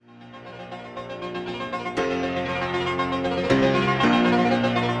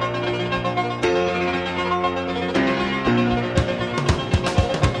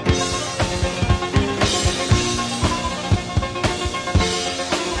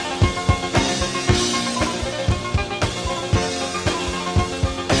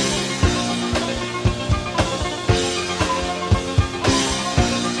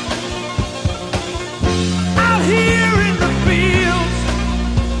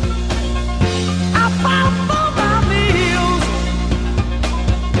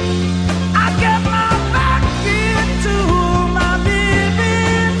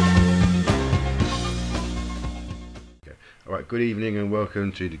Good evening and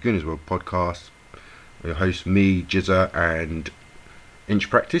welcome to the Gooner's World podcast. Your host, me, Jizza, and Inch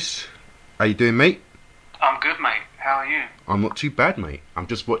Practice. How you doing, mate? I'm good, mate. How are you? I'm not too bad, mate. I'm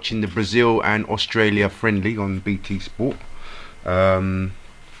just watching the Brazil and Australia friendly on BT Sport.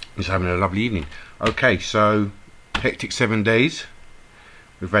 Just having a lovely evening. Okay, so hectic 7 days.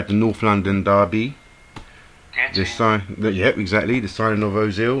 We've had the North London derby. The signing of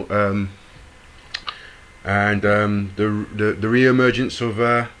Ozil. And the re-emergence of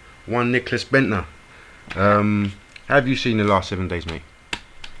one Nicholas Bentner. Have you seen the last 7 days, mate?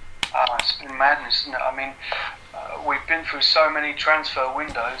 It's been madness, isn't it? I mean, we've been through so many transfer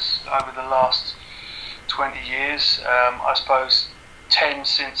windows over the last 20 years. I suppose 10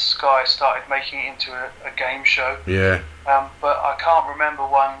 since Sky started making it into a game show. Yeah. But I can't remember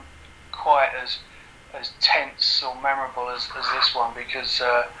one quite as tense or memorable as this one, because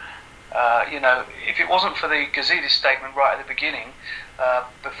if it wasn't for the Gazidis statement right at the beginning,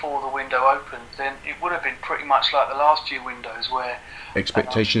 before the window opened, then it would have been pretty much like the last few windows where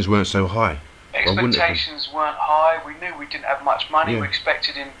expectations weren't so high. Expectations weren't high. We knew we didn't have much money. Yeah. We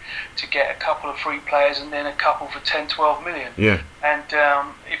expected him to get a couple of free players and then a couple for 10, 12 million. Yeah. And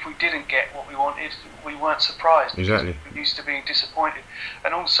if we didn't get what we wanted, we weren't surprised. Exactly. We used to being disappointed.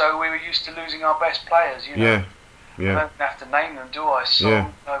 And also we were used to losing our best players, you know. Yeah. Yeah. I don't have to name them, do I?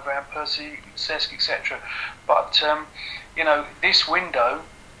 Son, Van Persie, Cesc, etc. But this window,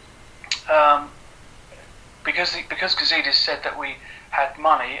 because Gazidis said that we had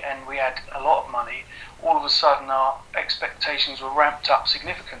money and we had a lot of money, all of a sudden our expectations were ramped up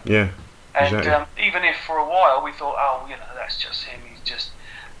significantly. Yeah. Exactly. And even if for a while we thought, that's just him, he's just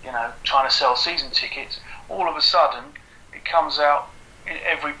trying to sell season tickets, all of a sudden it comes out in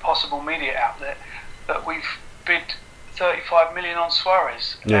every possible media outlet that we've bid 35 million on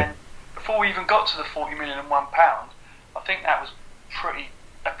Suarez. Yeah. And before we even got to the 40 million and £1, I think that was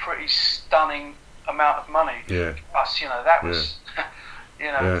a pretty stunning amount of money. Yeah. Us, that was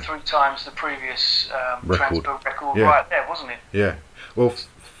 3 times the previous transfer record right there, wasn't it? Yeah. Well,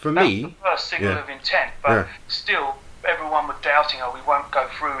 for me, that's the first signal of intent, but still everyone was doubting, we won't go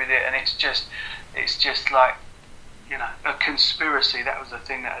through with it, and it's just like a conspiracy. That was the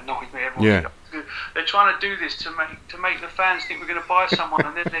thing that annoyed me. They're trying to do this to make the fans think we're going to buy someone,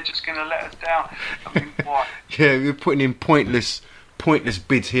 and then they're just going to let us down. I mean, why? Yeah, we're putting in pointless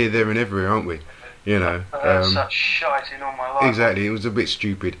bids here, there, and everywhere, aren't we? I heard such shite in all my life. Exactly, it was a bit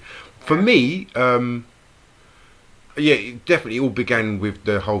stupid. For me, it definitely all began with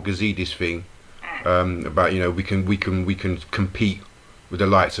the whole Gazidis thing. About we can compete with the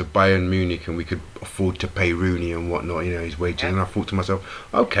likes of Bayern Munich, and we could afford to pay Rooney and whatnot, his wages. And I thought to myself,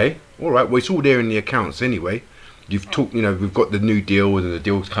 okay, all right, well, it's all there in the accounts anyway. You've talked, we've got the new deal, and the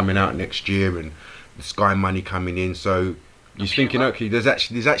deal's coming out next year, and the Sky money coming in. So you're thinking, okay, there's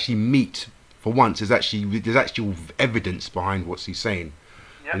actually meat for once. There's actual evidence behind what he's saying.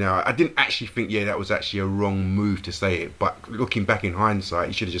 Yep. I didn't actually think, that was actually a wrong move to say it. But looking back in hindsight,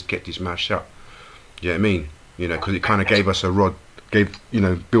 he should have just kept his mouth shut. You know what I mean? Because it kind of gave us a rod.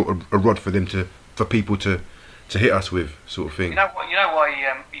 Built a rod for people to hit us with, sort of thing. You know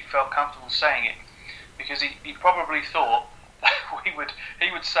why he felt comfortable saying it? Because he probably thought he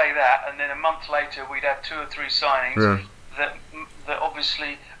would say that, and then a month later we'd have 2 or 3 signings that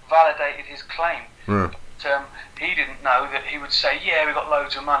obviously validated his claim. Yeah. But he didn't know that he would say, we got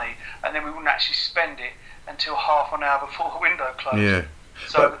loads of money, and then we wouldn't actually spend it until half an hour before the window closed. Yeah.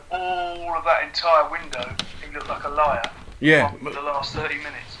 So all of that entire window, he looked like a liar. Yeah. For the last 30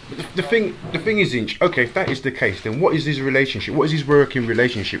 minutes. The thing is, Inch. Okay, if that is the case, then what is his relationship? What is his working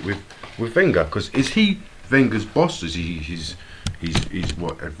relationship with Wenger? Because is he Wenger's boss? Is he his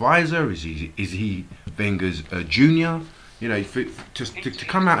advisor? Is he Wenger's junior? To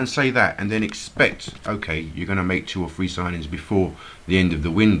come out and say that and then expect, okay, you're going to make 2 or 3 signings before the end of the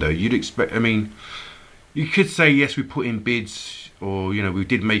window. You'd expect. I mean, you could say yes, we put in bids. Or we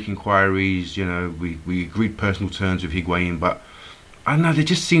did make inquiries. We agreed personal terms with Higuain, but I don't know. There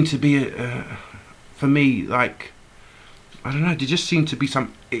just seemed to be for me, like, I don't know. There just seemed to be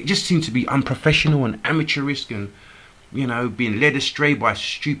it just seemed to be unprofessional and amateurish, and being led astray by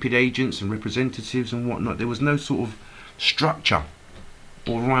stupid agents and representatives and whatnot. There was no sort of structure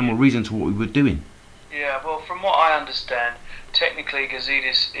or rhyme or reason to what we were doing. Yeah, well, from what I understand, technically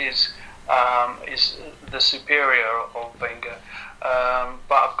Gazidis is the superior of Wenger.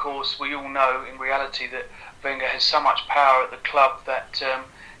 But of course, we all know in reality that Wenger has so much power at the club that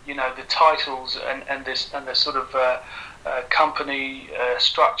the titles and the sort of company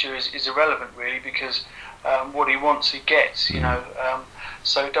structure is irrelevant, really, because what he wants he gets.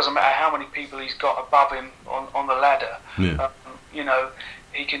 So it doesn't matter how many people he's got above him on the ladder. Yeah. you know,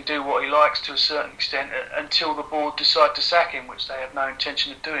 he can do what he likes to a certain extent until the board decide to sack him, which they have no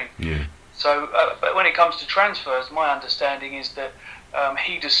intention of doing. Yeah. So, but when it comes to transfers, my understanding is that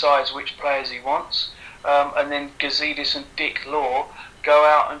he decides which players he wants, and then Gazidis and Dick Law go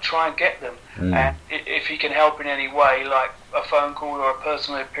out and try and get them. And if he can help in any way, like a phone call or a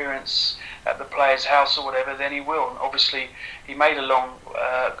personal appearance at the player's house or whatever, then he will. And obviously, he made a long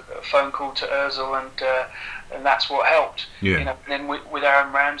phone call to Ozil, and that's what helped. Yeah. You know, and then with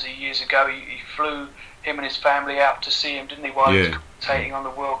Aaron Ramsey years ago, he flew him and his family out to see him, didn't he, while he was commentating on the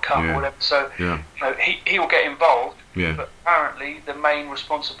World Cup or whatever. So you know, he will get involved. Yeah. But apparently, the main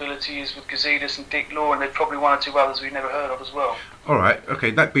responsibility is with Gazidis and Dick Law, and there's probably one or two others we've never heard of as well. All right.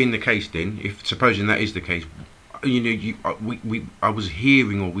 Okay. That being the case, then, if supposing that is the case, you know, we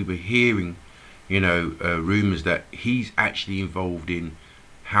were hearing, you know, rumours that he's actually involved in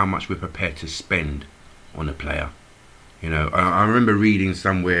how much we're prepared to spend on a player. You know, I remember reading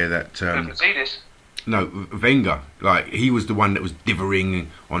somewhere that Gazidis. No, Wenger, like he was the one that was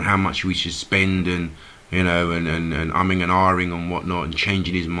divering on how much we should spend, and you know, and umming and ahhing and whatnot, and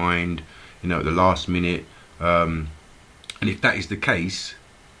changing his mind, you know, at the last minute. And if that is the case,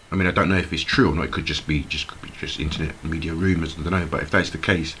 I mean, I don't know if it's true or not. It could just be just internet media rumours. I don't know. But if that's the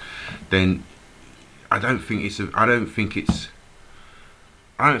case, then I don't think it's a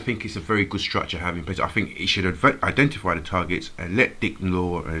very good structure having in place. I think it should identify the targets and let Dick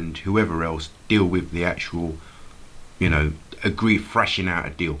Law and whoever else deal with the actual, you know, thrashing out a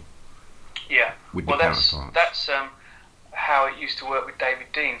deal. Yeah. With well, the that's how it used to work with David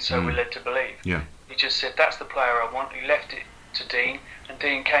Dean. So we're led to believe. Yeah. He just said, "That's the player I want." He left it to Dean, and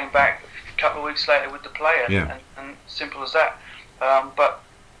Dean came back a couple of weeks later with the player. Yeah. And simple as that. But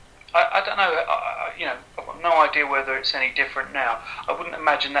I don't know. You know, I've got no idea whether it's any different now. I wouldn't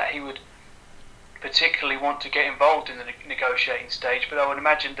imagine that he would particularly want to get involved in the negotiating stage, but I would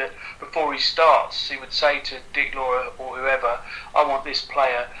imagine that before he starts, he would say to Dick Law or whoever, "I want this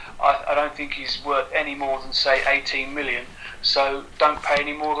player. I don't think he's worth any more than, say, 18 million, so don't pay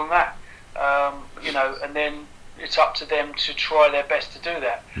any more than that." You know, and then it's up to them to try their best to do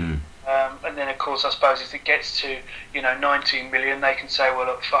that. And then, of course, I suppose if it gets to, you know, 19 million, they can say, "Well,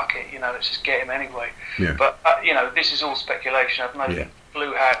 look, fuck it, you know, let's just get him anyway." Yeah. But you know, this is all speculation. I've no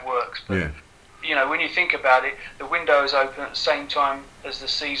clue how it works. But you know, when you think about it, the window is open at the same time as the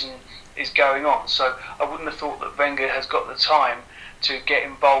season is going on. So I wouldn't have thought that Wenger has got the time to get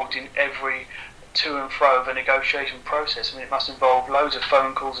involved in every to and fro of a negotiation process. I mean, it must involve loads of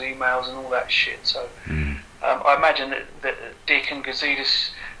phone calls, emails, and all that shit. So I imagine that Dick and Gazidis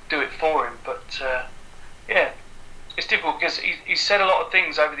do it for him. But yeah, it's difficult because he's said a lot of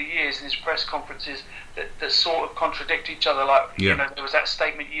things over the years in his press conferences that sort of contradict each other. Like, you know, there was that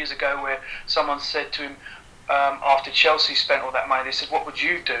statement years ago where someone said to him, after Chelsea spent all that money, they said, "What would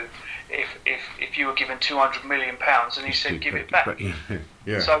you do if you were given £200 million?" And he said, "Give it back."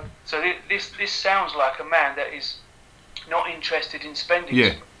 Yeah. So this sounds like a man that is not interested in spending.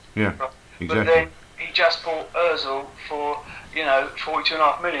 Yeah. Exactly. But then he just bought Ozil for, you know,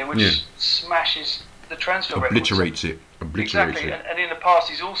 42.5 million, which smashes the transfer record. Obliterates it. Exactly. And in the past,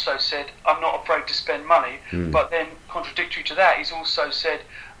 he's also said, "I'm not afraid to spend money." But then, contradictory to that, he's also said,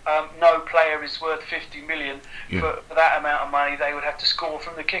 no player is worth 50 million. For that amount of money, they would have to score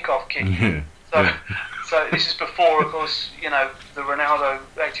from the kickoff kick. So this is before, of course, you know, the Ronaldo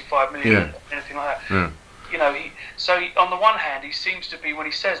 85 million, anything like that. You know, on the one hand, he seems to be, when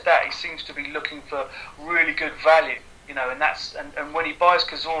he says that, he seems to be looking for really good value. You know, and when he buys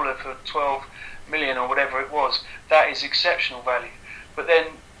Cazorla for 12 million or whatever it was, that is exceptional value. But then,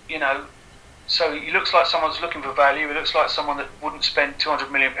 you know, so he looks like someone's looking for value. He looks like someone that wouldn't spend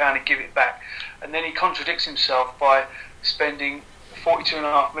 £200 million and give it back. And then he contradicts himself by spending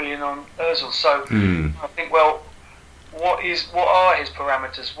 42.5 million on Ozil. So I think, well, what are his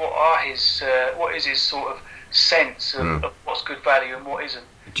parameters? What is his sort of sense of what's good value and what isn't?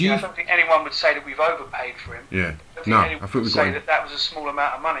 I don't think anyone would say that we've overpaid for him. Yeah. I don't think anyone would say that was a small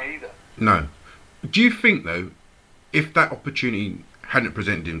amount of money either. No. Do you think, though, if that opportunity hadn't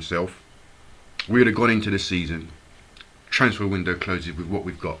presented itself, we would have gone into the season, transfer window closes with what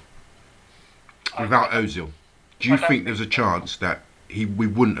we've got, without Ozil? Do you think there's a chance that we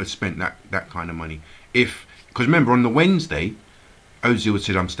wouldn't have spent that kind of money? Because remember, on the Wednesday, Ozil had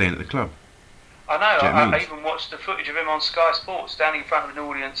said, "I'm staying at the club." I know. I even watched the footage of him on Sky Sports, standing in front of an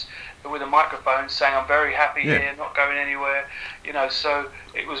audience with a microphone, saying, "I'm very happy here, not going anywhere." You know, so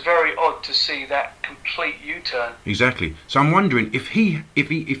it was very odd to see that complete U-turn. Exactly. So I'm wondering if he'd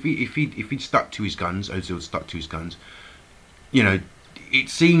stuck to his guns, Ozil stuck to his guns. You know, it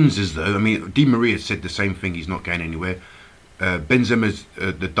seems as though, I mean, Di Maria said the same thing. He's not going anywhere. Benzema's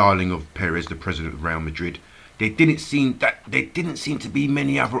the darling of Perez, the president of Real Madrid. There didn't seem to be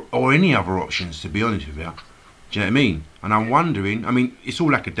many other or any other options, to be honest with you. Do you know what I mean? And I'm wondering. I mean, it's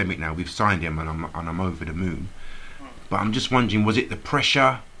all academic now. We've signed him, and I'm over the moon. But I'm just wondering, was it the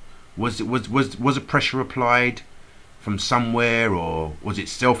pressure? Was a pressure applied from somewhere, or was it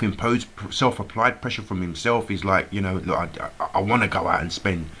self-imposed, self-applied pressure from himself? He's like, look, I want to go out and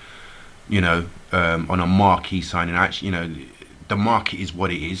spend, on a marquee signing. Actually, the market is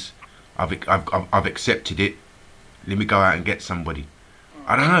what it is. I've accepted it. Let me go out and get somebody.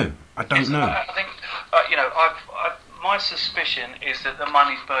 I don't know. I think, my suspicion is that the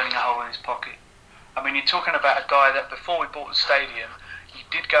money's burning a hole in his pocket. I mean, you're talking about a guy that before we bought the stadium, he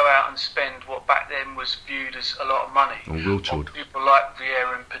did go out and spend what back then was viewed as a lot of money. On Wiltord. People like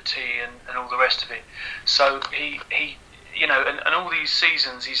Vieira and Petit and all the rest of it. So he and all these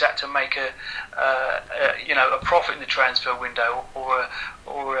seasons he's had to make a profit in the transfer window or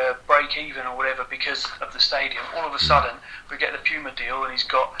a break even or whatever because of the stadium. All of a sudden we get the Puma deal and he's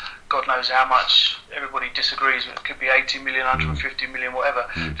got God knows how much. Everybody disagrees, but it could be 80 million, 150 million, whatever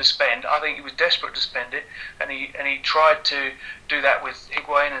to spend. I think he was desperate to spend it, and he tried to do that with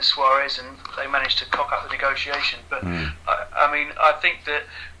Higuain and Suarez, and they managed to cock up the negotiation. But I think that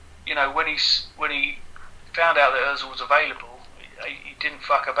when he found out that Ozil was available, he didn't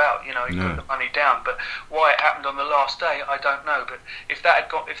fuck about. He put the money down. But why it happened on the last day, I don't know. But if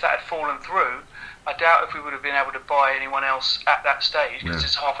that had fallen through, I doubt if we would have been able to buy anyone else at that stage because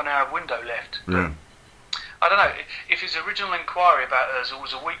there's half an hour of window left. Yeah. I don't know. If his original inquiry about Ozil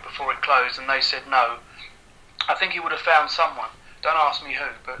was a week before it closed and they said no, I think he would have found someone. Don't ask me who,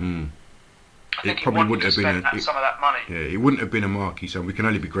 but I think it probably wouldn't have been some of that money. Yeah, it wouldn't have been a marquee, so we can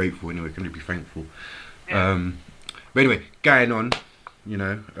only be grateful anyway. We can only be thankful. Yeah. But anyway, going on, we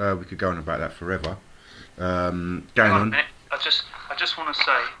could go on about that forever. Going on. A minute. I just want to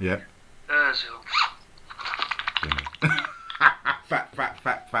say. Yeah. Ozil. Fat.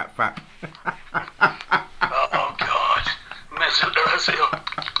 Oh God, Mesut Ozil.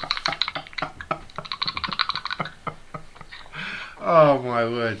 Oh my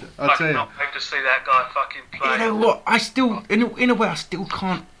word! I'll tell you. I cannot wait to see that guy fucking play. You know what? I still, in a way, I still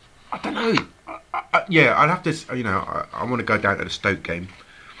can't. I don't know. I'd have to. I want to go down to the Stoke game,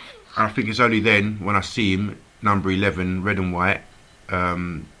 and I think it's only then when I see him, number 11, red and white,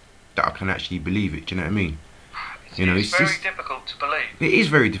 that I can actually believe it. Do you know what I mean? It's very difficult to believe. It is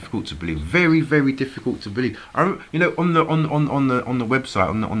very difficult to believe. Very, very difficult to believe. I on the website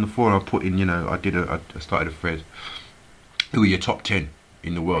on the forum I put in. I started a thread. Who are your top 10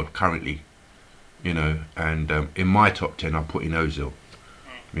 in the world currently? And in my top 10 I put in Ozil.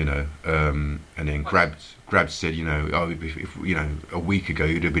 And then Grabs said, if a week ago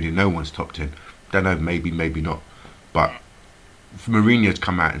you'd have been in no one's top 10. Don't know, maybe not. But Mourinho's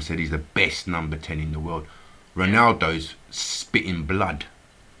come out and said he's the best number 10 in the world. Ronaldo's spitting blood.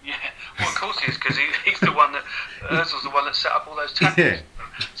 Yeah, well, of course he is, because he's the one that Ozil's the one that set up all those tackles. Yeah.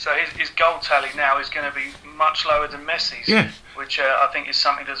 So his goal tally now is going to be much lower than Messi's. Yeah. Which I think is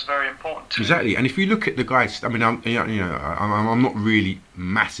something that's very important to exactly. And if you look at the guys, I mean, I'm not really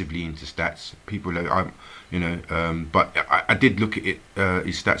massively into stats. People, but I did look at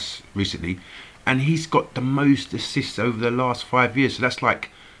his stats recently, and he's got the most assists over the last 5 years. So that's like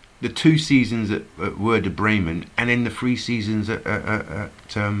the 2 seasons at Werder Bremen, and then the 3 seasons at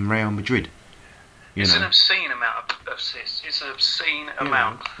Real Madrid. It's an obscene amount of assists. It's an obscene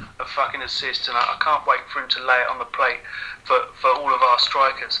amount of fucking assists, and I can't wait for him to lay it on the plate for all of our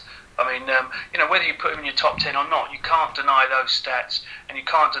strikers. I mean, whether you put him in your top 10 or not, you can't deny those stats, and you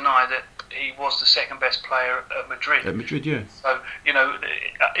can't deny that he was the second best player at Madrid. At Madrid, yeah. So,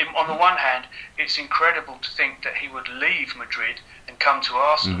 on the one hand, it's incredible to think that he would leave Madrid and come to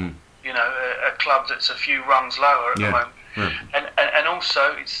Arsenal, a club that's a few rungs lower at the moment. Yeah. And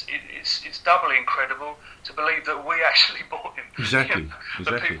also, it's doubly incredible to believe that we actually bought him. Exactly.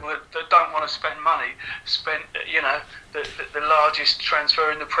 The people that don't want to spend money spent, the largest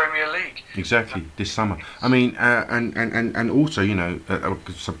transfer in the Premier League. Exactly, this summer. I mean, and also,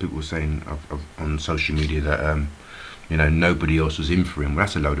 some people were saying on social media that nobody else was in for him. Well,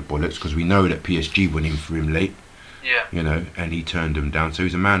 that's a load of bollocks, because we know that PSG went in for him late. Yeah. And he turned them down. So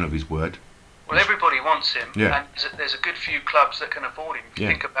he's a man of his word. Well, everybody wants him, and there's a good few clubs that can afford him. If you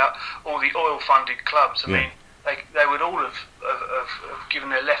think about all the oil-funded clubs, I mean, they would all have given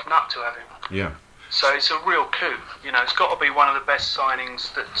their left nut to have him. Yeah. So it's a real coup. It's got to be one of the best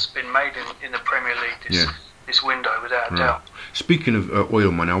signings that's been made in the Premier League this window, without a doubt. Speaking of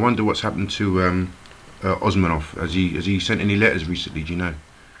oil money, I wonder what's happened to Osmanov. Has he sent any letters recently? Do you know?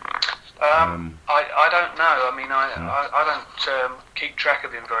 I don't know. I mean, I don't keep track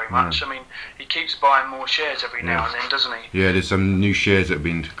of him very much. I mean, he keeps buying more shares every now and then, doesn't he? Yeah, there's some new shares that have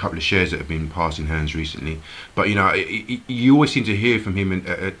been, a couple of shares that have been passing hands recently. But you know, you always seem to hear from him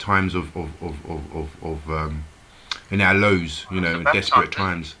at times of in our lows, you know, desperate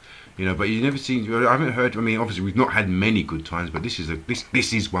times. You know, but you never seen. I haven't heard. I mean, obviously we've not had many good times, but this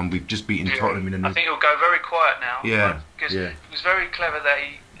is one. We've just beaten Tottenham in a. I think he'll go very quiet now. Yeah, because it was very clever that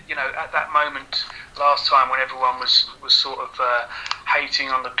he, you know, at that moment last time when everyone was sort of hating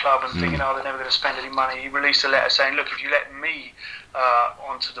on the club and thinking, oh, they're never going to spend any money. He released a letter saying, look, if you let me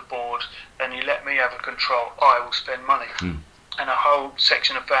onto the board and you let me have a control, I will spend money. And a whole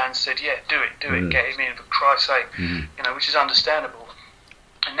section of fans said, yeah, do it, get him in for Christ's sake. You know, which is understandable.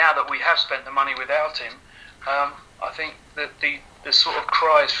 And now that we have spent the money without him, I think that the sort of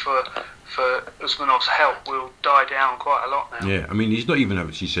cries for Usmanov's help will die down quite a lot now. Yeah, I mean, he's not even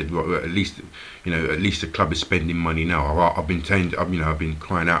actually said, well, at least the club is spending money now. I've been saying, you know, I've been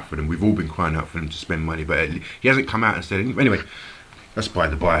crying out for them. We've all been crying out for them to spend money, but he hasn't come out and said anything. Anyway, that's by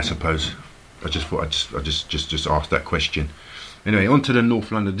the by, I suppose. I just thought I'd just ask that question. Anyway, on to the North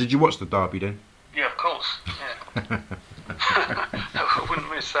London. Did you watch the derby then? Yeah, of course. Yeah. I wouldn't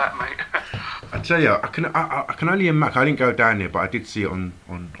miss that, mate. I tell you, I can only imagine. I didn't go down there, but I did see it on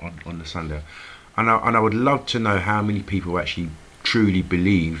the Sunday, and I would love to know how many people actually truly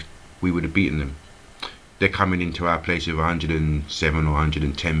believed we would have beaten them. They're coming into our place with 107 or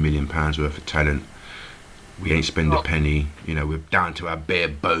 110 million pounds worth of talent. We ain't spend a penny. You know, we're down to our bare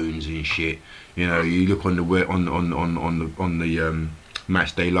bones and shit. You know, you look on the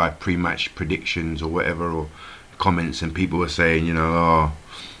match day live pre-match predictions or whatever, or comments, and people were saying, you know, oh,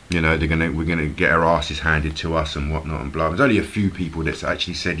 you know, we're gonna get our asses handed to us and whatnot and blah. There's only a few people that's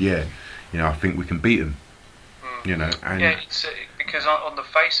actually said, yeah, you know, I think we can beat them. You know, and yeah, it's, because on the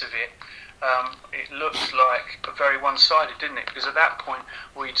face of it, it looked like very one-sided, didn't it? Because at that point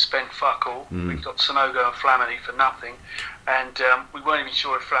we'd spent fuck all. We'd got Sonogo and Flamini for nothing, and we weren't even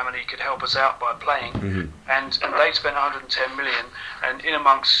sure if Flamini could help us out by playing. And they'd spent 110 million, and in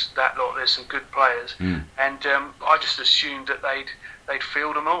amongst that lot there's some good players. And I just assumed that they'd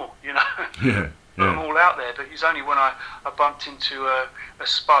field them all, you know. Put them all out there. But it's only when I bumped into a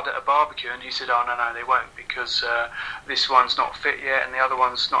spud at a barbecue and he said, oh no they won't, because this one's not fit yet and the other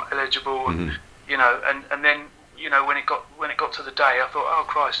one's not eligible, and you know, and then, you know, when it got to the day, I thought, oh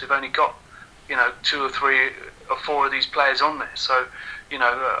Christ, they've only got, you know, 2 or 3 or 4 of these players on there, so you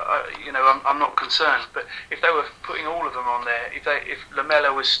know, I'm not concerned. But if they were putting all of them on there, if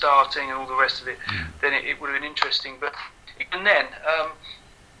Lamela was starting and all the rest of it, then it would have been interesting. But even then,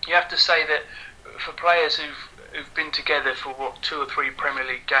 you have to say that for players who've been together for 2 or 3 Premier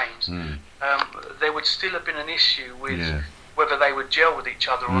League games, there would still have been an issue with whether they would gel with each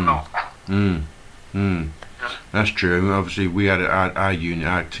other or not. That's true. I mean, obviously, we had our unit,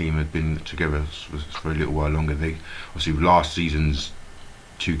 our team had been together for a little while longer. They obviously last season's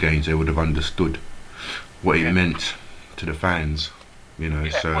 2 games, they would have understood what it meant to the fans. You know,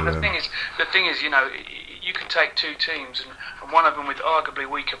 so well, the thing is, you know, you can take 2 teams and one of them with arguably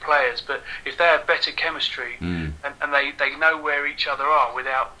weaker players, but if they have better chemistry and they know where each other are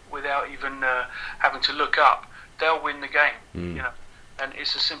without even having to look up, they'll win the game. You know, and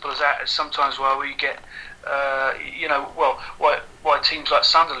it's as simple as that. Sometimes why we get, you know, why teams like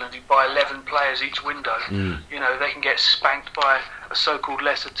Sunderland, who buy 11 players each window, you know, they can get spanked by a so-called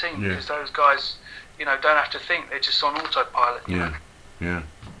lesser team because those guys, you know, don't have to think; they're just on autopilot. You know? Yeah.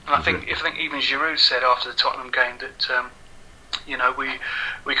 And I think even Giroud said after the Tottenham game that, you know,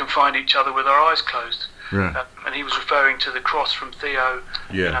 we can find each other with our eyes closed. And he was referring to the cross from Theo.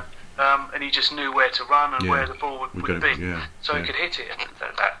 You know, and he just knew where to run and where the ball would be, so he could hit it.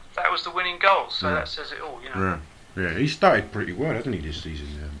 And that was the winning goal. So that says it all. You know. Yeah, he started pretty well, hasn't he, this season?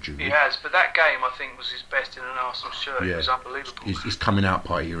 He has, but that game I think was his best in an Arsenal shirt. It was unbelievable. His coming out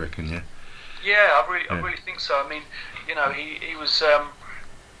party, you reckon? Yeah, I really think so. I mean, you know, he was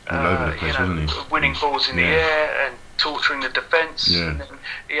all over the place, wasn't he? Winning balls in the air and torturing the defence. And then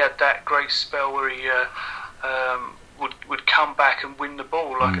he had that great spell where he would come back and win the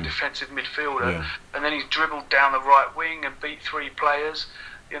ball like a defensive midfielder, and then he dribbled down the right wing and beat 3 players.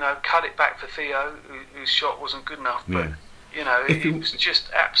 You know, cut it back for Theo, whose shot wasn't good enough. But you know, he was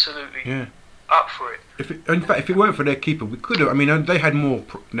just absolutely up for it. In fact, if it weren't for their keeper, we could have. I mean, they had more.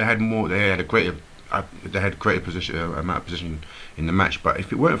 They had a greater. They had greater position, amount of position in the match. But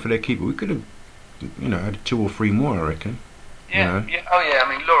if it weren't for their keeper, we could have, you know, had 2 or 3 more, I reckon. Yeah, you know? Oh yeah. I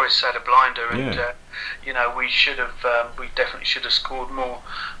mean, Loris had a blinder, and Yeah. we definitely should have scored more.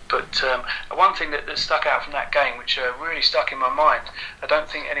 But one thing that stuck out from that game, which really stuck in my mind, I don't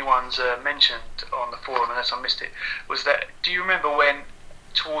think anyone's mentioned on the forum unless I missed it, was that. Do you remember when,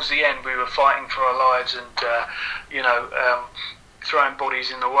 towards the end, we were fighting for our lives and throwing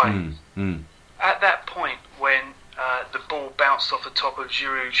bodies in the way? At that point, when the ball bounced off the top of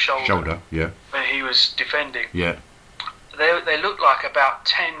Giroud's shoulder, Yeah. when he was defending, Yeah. they looked like about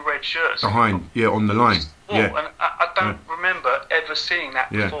 10 red shirts Behind, on the line. Yeah. And I don't remember ever seeing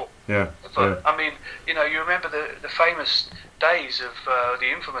that before. Yeah. But I mean, you remember the famous days of the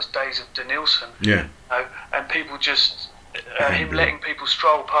infamous days of Denilson. Yeah. And people just him letting people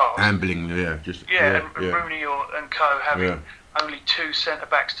stroll past. Ambling, and Rooney and co having only 2 centre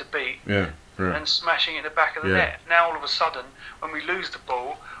backs to beat. Yeah. And smashing it in the back of the net. Now all of a sudden, when we lose the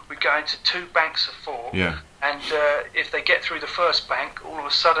ball, we go into 2 banks of 4. Yeah. And if they get through the first bank, all of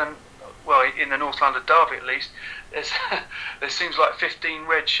a sudden, well, in the North London derby at least, there seems like 15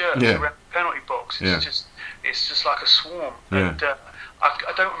 red shirts around the penalty box. It's just like a swarm. Yeah. And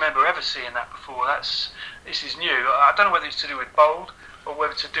I don't remember ever seeing that before. This is new. I don't know whether it's to do with bold or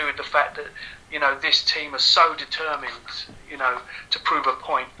whether it's to do with the fact that this team are so determined, to prove a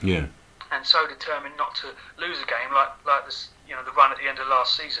point. Yeah. And so determined not to lose a game, like this, the run at the end of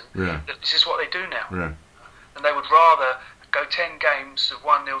last season. Yeah. That this is what they do now. Yeah. And they would rather go 10 games of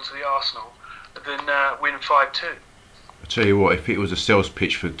 1-0 to the Arsenal than win 5-2. I tell you what, if it was a sales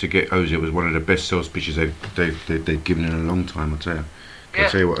pitch to get Ozil, it was one of the best sales pitches they've given in a long time. I tell you. I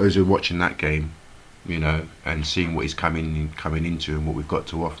tell you what, Ozil watching that game, and seeing what he's coming into and what we've got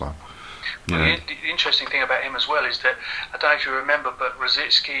to offer. The interesting thing about him as well is that, I don't know if you remember, but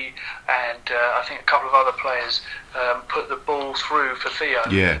Rosicky and I think a couple of other players put the ball through for Theo.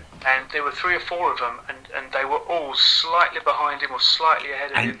 Yeah. And there were 3 or 4 of them, and they were all slightly behind him or slightly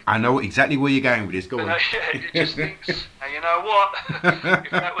ahead of him. I know exactly where you're going with this. Go on. You just think, you know what?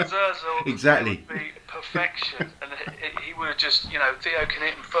 If that was Ozil, exactly. it would be perfection. And he would have just, Theo can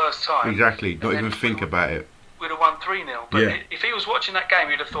hit him first time. Exactly. Not even think about it. Would have won 3-0. But if he was watching that game,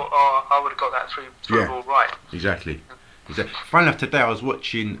 he'd have thought, I would have got that through ball right. Exactly. Funny enough, today I was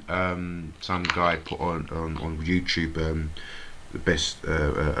watching some guy put on YouTube the best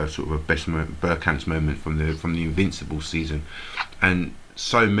sort of a best Bergkamp's moment from the Invincible season, and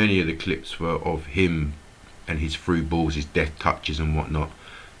so many of the clips were of him and his through balls, his deft touches and whatnot.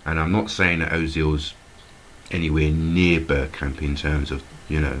 And I'm not saying that Ozil's anywhere near Bergkamp in terms of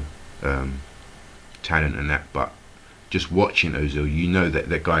talent and that, but just watching Ozil,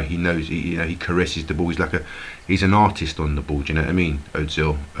 that guy, he knows, he caresses the ball. He's an artist on the ball. Do you know what I mean,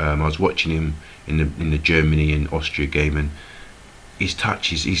 Ozil? I was watching him in the Germany and Austria game, and his touch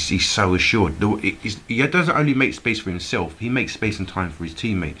he's so assured. He doesn't only make space for himself; he makes space and time for his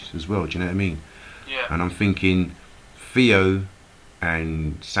teammates as well. Do you know what I mean? Yeah. And I'm thinking, Theo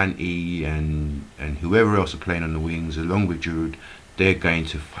and Santi and whoever else are playing on the wings, along with Giroud, they're going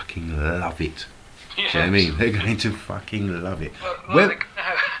to fucking love it. Yes. Do you know what I mean? They're going to fucking love it. Well, they're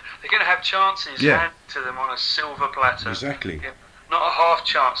going to have chances handed to them on a silver platter. Exactly. Yeah. Not a half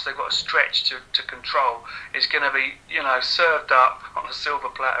chance. They've got a stretch to control. It's going to be, served up on a silver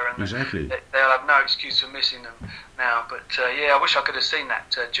platter, and exactly. They'll have no excuse for missing them now. But I wish I could have seen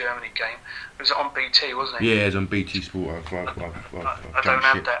that Germany game. It was on BT, wasn't it? Yeah, it was on BT Sport. I don't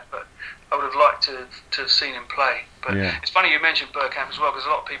have that, but I would have liked to have seen him play. But it's funny you mentioned Bergkamp as well, because a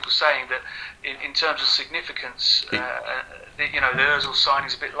lot of people saying that in terms of significance, the Ozil signing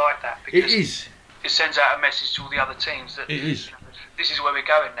is a bit like that. Because it is. It sends out a message to all the other teams that it is. This is where we're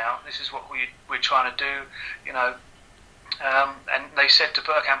going now. This is what we're trying to do. And they said to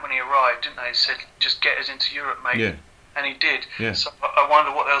Bergkamp when he arrived, didn't they? They said, "Just get us into Europe, mate." Yeah. And he did. Yeah. So I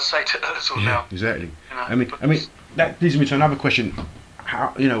wonder what they'll say to Ozil now. Exactly. I mean, that leads me to another question.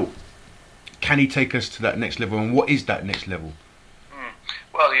 How can he take us to that next level, and what is that next level?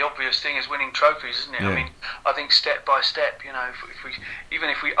 Well, the obvious thing is winning trophies, isn't it? Yeah. I mean, I think step by step,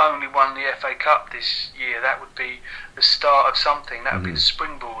 if we only won the FA Cup this year, that would be the start of something. That would be the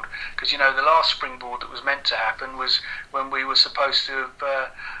springboard. Because the last springboard that was meant to happen was when we were supposed to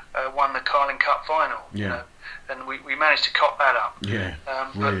have won the Carling Cup final. Yeah. And we managed to cop that up. Yeah,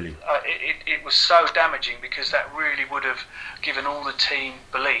 really. But it was so damaging, because that really would have given all the team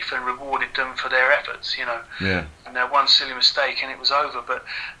belief and rewarded them for their efforts, Yeah. And one silly mistake and it was over. But,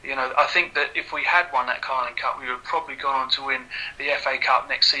 I think that if we had won that Carling Cup, we would have probably gone on to win the FA Cup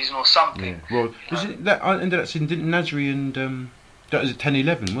next season or something. Yeah. Well, that ended that season, didn't Nasri and that was a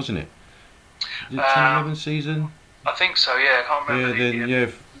 10-11, wasn't it? Was it 10-11 season? I think so, yeah. I can't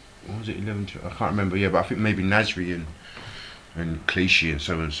remember. What was it, 11? I can't remember. Yeah, but I think maybe Nasri and Clichy and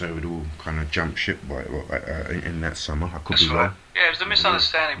so would all kind of jump ship in that summer. I could That's be right. wrong. Yeah, it was the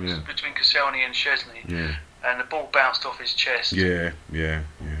misunderstanding Yeah. between Koscielny and Szczesny, Yeah, and the ball bounced off his chest, yeah.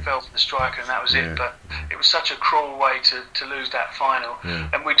 fell to the striker, and that was Yeah. it. But it was such a cruel way to lose that final, Yeah.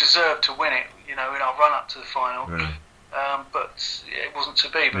 and we deserved to win it, in our run up to the final. Yeah. But it wasn't to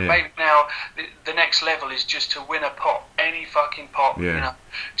be. But Yeah. maybe now the next level is just to win a pot, any fucking pot. Yeah.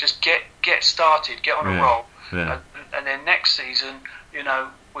 Just get started, get on a Yeah. roll, Yeah. and then next season,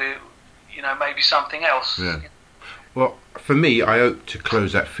 we're maybe something else. Yeah. Well, for me, I hope to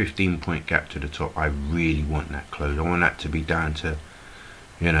close that 15-point gap to the top. I really want that close. I want that to be down to,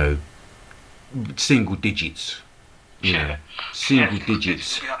 single digits. Yeah. Single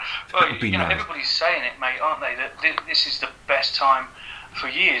digits. Well, That would be nice. everybody's saying it, mate, aren't they? That this is the best time for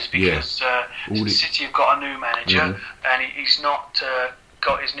years because City have got a new manager and he's not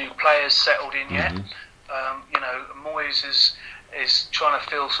got his new players settled in yet. Moyes is trying to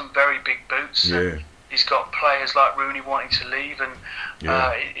fill some very big boots. Yeah. He's got players like Rooney wanting to leave, and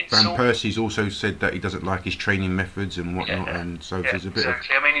it's Van Persie's also said that he doesn't like his training methods and whatnot, and so there's a bit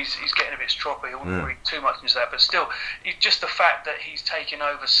exactly. I mean, he's getting a bit stroppy. I wouldn't read too much into that, but still, just the fact that he's taken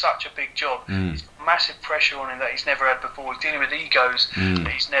over such a big job, he's got massive pressure on him that he's never had before. He's dealing with egos that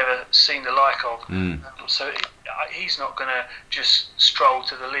he's never seen the like of. So he's not going to just stroll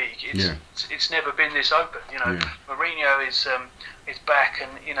to the league. It's never been this open. Mourinho is back,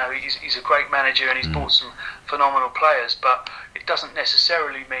 and he's a great manager, and he's bought some phenomenal players, but it doesn't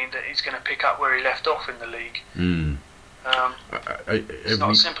necessarily mean that he's going to pick up where he left off in the league. It's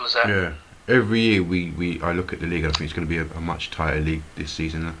not as simple as that. Yeah. Every year I look at the league, and I think it's going to be a much tighter league this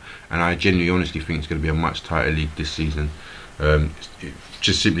season, and I genuinely honestly think it's going to be a much tighter league this season,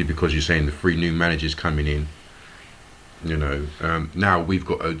 just simply because you're saying the 3 new managers coming in. Now we've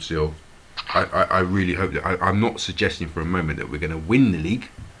got Ozil. I really hope that I'm not suggesting for a moment that we're going to win the league.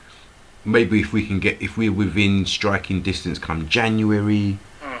 Maybe if we're within striking distance come January,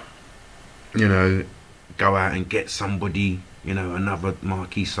 go out and get somebody, another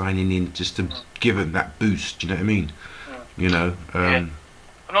marquee signing in just to give them that boost. You know what I mean?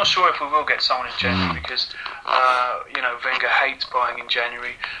 I'm not sure if we will get someone in January because Wenger hates buying in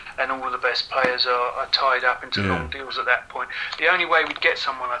January, and all of the best players are tied up into long deals at that point. The only way we'd get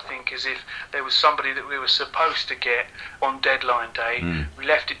someone, I think, is if there was somebody that we were supposed to get on deadline day. We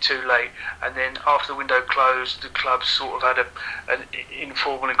left it too late, and then after the window closed, the club sort of had an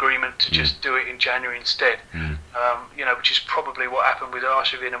informal agreement to just do it in January instead. Which is probably what happened with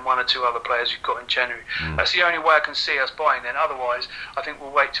Arshavin and 1 or 2 other players we've got in January. That's the only way I can see us buying then. Otherwise, I think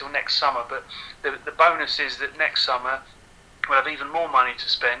we'll wait till next summer. But the bonus is that next summer we'll have even more money to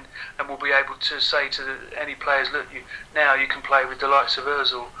spend, and we'll be able to say to any players, look, you can play with the likes of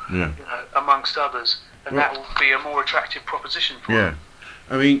Ozil, amongst others, and that will be a more attractive proposition for them.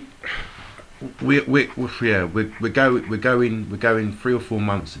 I mean, we're going 3 or 4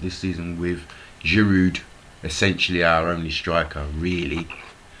 months of this season with Giroud essentially our only striker, really.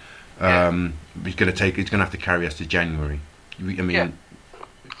 It's going to have to carry us to January. I mean,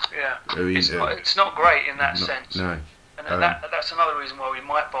 it's not great in that sense. No. And that's another reason why we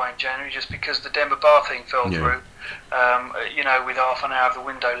might buy in January, just because the Demba Ba thing fell through, with half an hour of the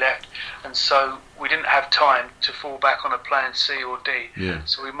window left, and so we didn't have time to fall back on a plan C or D.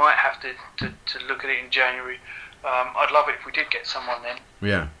 So we might have to look at it in January. I'd love it if we did get someone then.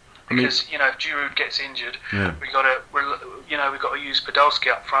 Because if Giroud gets injured, we got to use Podolski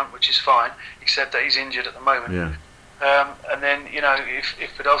up front, which is fine, except that he's injured at the moment. And then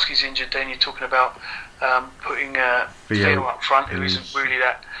if Podolski's injured, then you're talking about putting Theo up front, who isn't really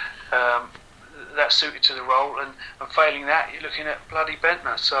that suited to the role, and failing that, you're looking at bloody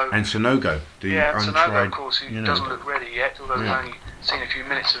Bentner. And Sonogo, Sonogo, of course, who doesn't look ready yet, although we've only seen a few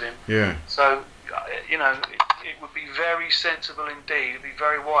minutes of him. So it would be very sensible indeed. It'd be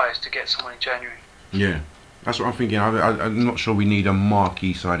very wise to get someone in January. That's what I'm thinking. I'm not sure we need a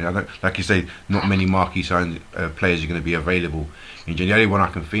marquee signing. Like you say, not many marquee players are going to be available in January. The only one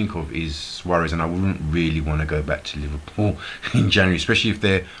I can think of is Suarez, and I wouldn't really want to go back to Liverpool in January, especially if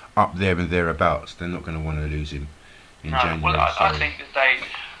they're up there and thereabouts. They're not going to want to lose him in January. Well, I think that they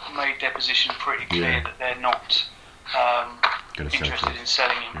made their position pretty clear that they're not interested in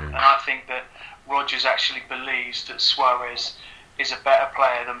selling him, and I think that Rodgers actually believes that Suarez is a better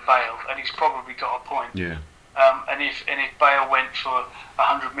player than Bale, and he's probably got a point. And if Bale went for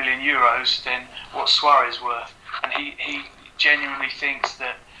 100 million euros, then what's Suarez worth? And he genuinely thinks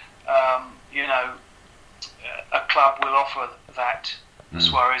that a club will offer that for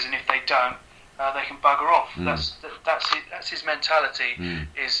Suarez, and if they don't, they can bugger off. That's his mentality.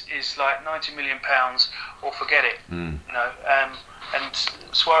 Is like £90 million or forget it. You know. And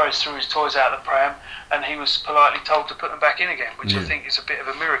Suarez threw his toys out of the pram, and he was politely told to put them back in again, which I think is a bit of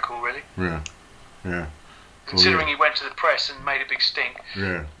a miracle, really. Yeah. Considering he went to the press and made a big stink,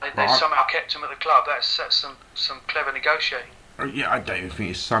 they somehow kept him at the club. That's some clever negotiating. Yeah, I don't even think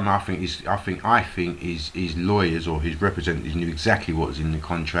it's somehow. I think his lawyers or his representatives knew exactly what was in the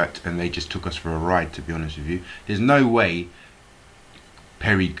contract, and they just took us for a ride. To be honest with you, there's no way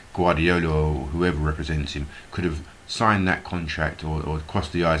Perry Guardiola or whoever represents him could have signed that contract or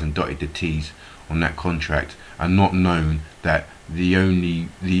crossed the I's and dotted the T's on that contract and not known that the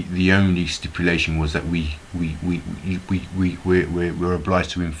only stipulation was that we're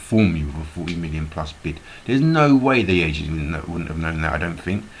obliged to inform you of a 40 million plus bid. There's no way the agents wouldn't have known that. I don't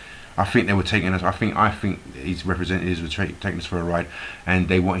think. I think they were taking us. I think his representatives were taking us for a ride, and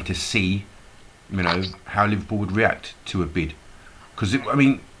they wanted to see, you know, how Liverpool would react to a bid. Because I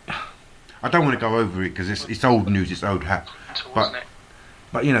mean, I don't want to go over it because it's old news, it's old hat.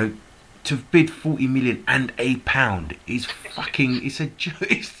 But you know, to bid 40 million and £1 is fucking. It's a joke.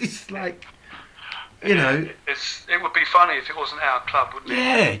 It's like, you know. It would be funny if it wasn't our club, wouldn't it?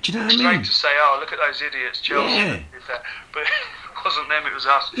 Yeah, do you know what I mean? It's great to say, oh, look at those idiots, Chelsea did that, but it wasn't them, it was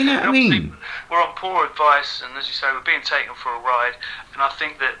us. You know what I mean? We're on poor advice, and as you say, we're being taken for a ride. And I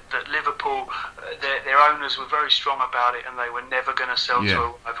think that Liverpool, their owners were very strong about it, and they were never going to sell to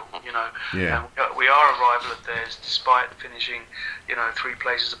a rival. You know, and we are a rival of theirs, despite finishing, you know, 3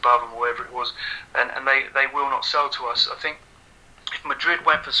 places above them, or whatever it was. And they will not sell to us. I think if Madrid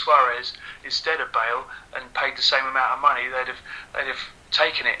went for Suarez instead of Bale and paid the same amount of money, they'd have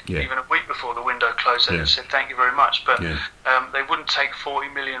taken it even a week before the window closed. They'd have said thank you very much, but they wouldn't take 40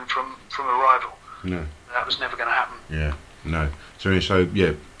 million from a rival. No, that was never going to happen. Yeah, no. So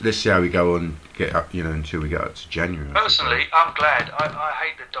yeah, let's see how we go on. Get up, you know, until we get up to January. Personally, I'm glad. I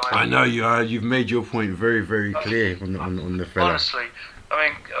hate the dive. I know you are. You've made your point very, very clear on the fella. Honestly, I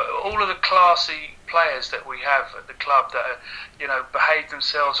mean, all of the classy players that we have at the club that are, you know, behave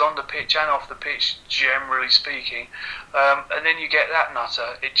themselves on the pitch and off the pitch, generally speaking, and then you get that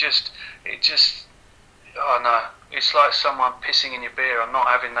nutter. It just, oh no, it's like someone pissing in your beer. I'm not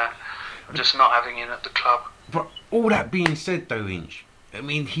having that. I'm just not having him at the club. But all that being said, though, Inch, I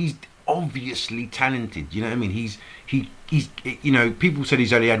mean, he's obviously talented. You know what I mean? He's you know, people said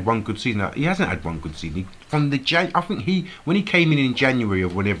he's only had one good season. He hasn't had one good season. I think when he came in January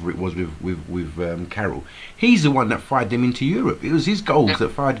of whenever it was with Carroll, he's the one that fired them into Europe. It was his goals that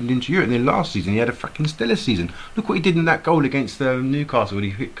fired him into Europe. And then last season he had a fucking stellar season. Look what he did in that goal against Newcastle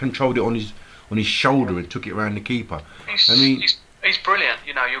when he controlled it on his shoulder and took it around the keeper. He's brilliant,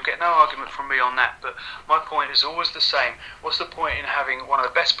 you know, you'll get no argument from me on that, but my point is always the same. What's the point in having one of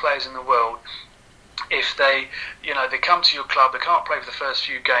the best players in the world if they come to your club, they can't play for the first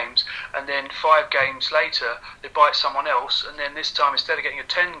few games, and then 5 games later they bite someone else, and then this time instead of getting a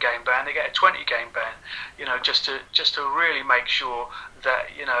 10-game ban, they get a 20-game ban, you know, just to really make sure that,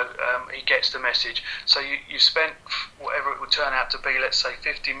 you know, he gets the message. So you spent whatever it would turn out to be, let's say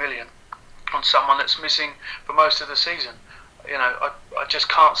 50 million, on someone that's missing for most of the season. You know, I just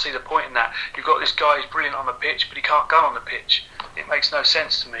can't see the point in that. You've got this guy who's brilliant on the pitch, but he can't go on the pitch. It makes no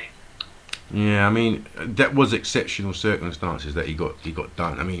sense to me. Yeah, I mean, that was exceptional circumstances that he got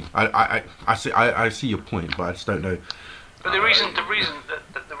done. I mean, I see your point, but I just don't know. But the reason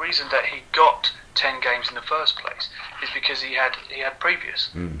that he got 10 games in the first place is because he had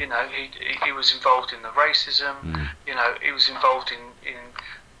previous. You know, he was involved in the racism. You know, he was involved in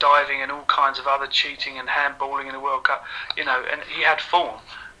diving and all kinds of other cheating and handballing in the World Cup, you know, and he had form,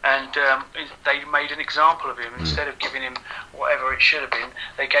 and they made an example of him. Instead of giving him whatever it should have been,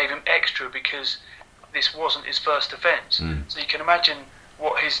 they gave him extra because this wasn't his first offence. So you can imagine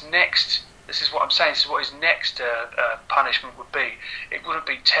what his next, this is what I'm saying, this is what his next punishment would be. It wouldn't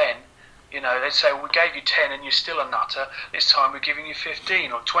be 10, you know, they'd say, well, we gave you 10 and you're still a nutter, this time we're giving you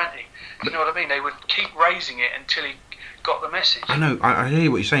 15 or 20, you know what I mean? They would keep raising it until he got the message. I know, I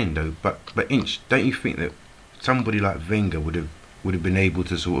hear what you're saying though, but Inch, don't you think that somebody like Wenger would have been able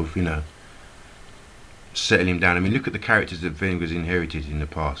to sort of, you know, settle him down? I mean, look at the characters that Wenger's inherited in the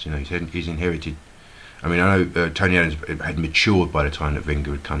past. You know, he's inherited. I mean, I know Tony Adams had matured by the time that Wenger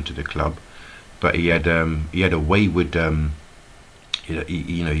had come to the club, but he had a wayward,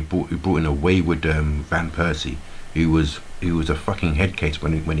 he brought in a wayward Van Persie, who was a fucking head case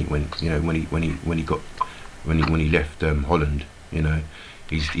when he left Holland. You know,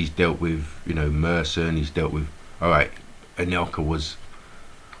 he's dealt with, you know, Merson. He's dealt with, all right, Anelka was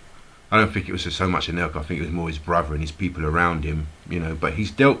I don't think it was so much Anelka. I think it was more his brother and his people around him. You know, but he's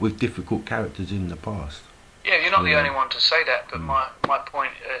dealt with difficult characters in the past. Yeah, you're not the only one to say that, but my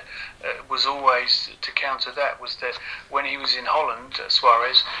point was always to counter that was that when he was in Holland,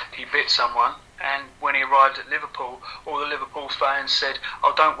 Suarez, he bit someone, and when he arrived at Liverpool, all the Liverpool fans said,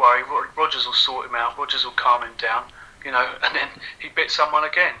 "Oh, don't worry, Rodgers will sort him out, Rodgers will calm him down," you know, and then he bit someone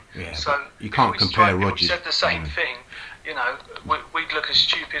again. Yeah, so you can't compare Rodgers. If we said the same thing, you know, we'd look as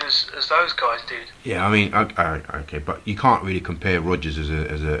stupid as those guys did. Yeah, I mean, okay, but you can't really compare Rodgers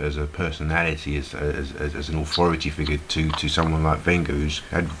as a personality, as an authority figure to someone like Wenger, who's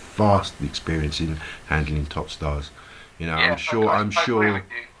had vast experience in handling top stars. You know, yeah, I'm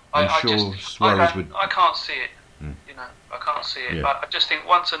sure Suarez would. I can't see it. You know, I can't see it. Yeah. I just think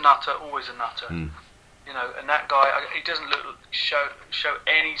once a nutter, always a nutter. You know, and that guy, he doesn't show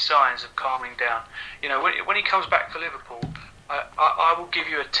any signs of calming down. You know, when he comes back for Liverpool, I will give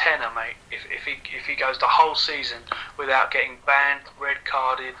you a tenner, mate. If he goes the whole season without getting banned, red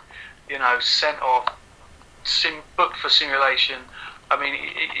carded, you know, sent off, booked for simulation. I mean,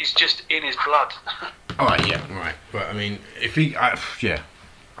 he's just in his blood. Oh yeah, right. But I mean, if he, yeah.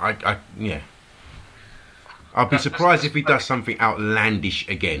 I'll be surprised if he does something outlandish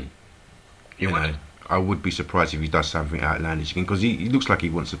again. You know. I would be surprised if he does something outlandish again, because he looks like he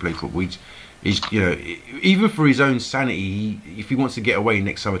wants to play football. He's you know, even for his own sanity, if he wants to get away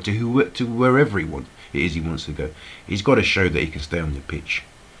next summer to wherever he wants to go, he's got to show that he can stay on the pitch.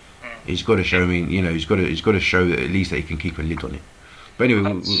 He's got to show. I mean, you know, he's got to show that at least that he can keep a lid on it. But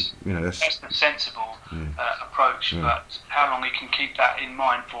anyway, you know, that's the sensible approach. Yeah. But how long he can keep that in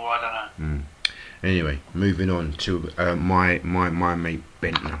mind for, I don't know. Anyway, moving on to my mate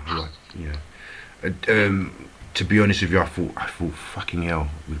Bentner, who to be honest with you, I thought, fucking hell,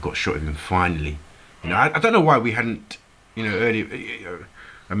 we've got shot of him finally. You know, I don't know why we hadn't, you know, earlier.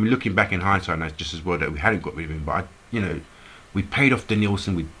 I mean, looking back in hindsight, and that's just as well that we hadn't got rid of him. But you know, we paid off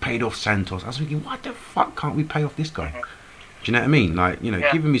Danielson, we paid off Santos. I was thinking, why the fuck can't we pay off this guy? Do you know what I mean? Like, you know,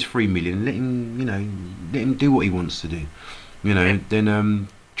 give him his 3 million, let him do what he wants to do. You know, then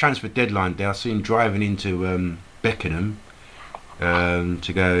transfer deadline day, I see him driving into Beckenham.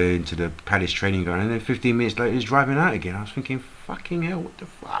 To go into the Palace training ground, and then 15 minutes later he's driving out again. I was thinking, fucking hell, what the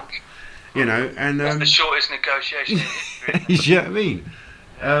fuck, you know? And that's the shortest negotiation. You know what I mean?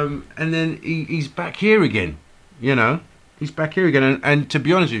 And then he's back here again. You know, he's back here again. And to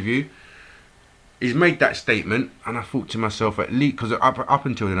be honest with you, he's made that statement, and I thought to myself, at least, because up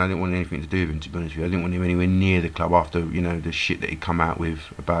until then I didn't want anything to do with him. To be honest with you, I didn't want him anywhere near the club after, you know, the shit that he'd come out with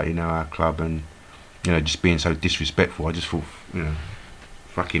about, you know, our club and, you know, just being so disrespectful. I just thought, you know,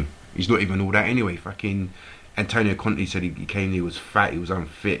 fuck him. He's not even all that anyway. Fucking Antonio Conte said he came, he was fat, he was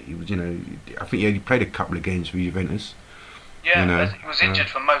unfit. He was, you know, I think he played a couple of games for Juventus. Yeah, you know, he was injured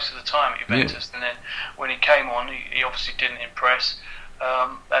for most of the time at Juventus, and then when he came on, he obviously didn't impress.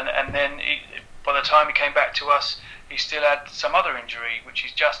 And then by the time he came back to us, he still had some other injury, which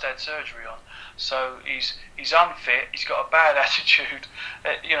he's just had surgery on. So he's unfit. He's got a bad attitude.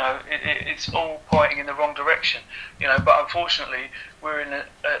 You know, it's all pointing in the wrong direction. You know, but unfortunately, we're in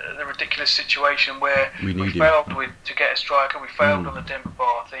a ridiculous situation where we failed to get a striker. We failed on the Demba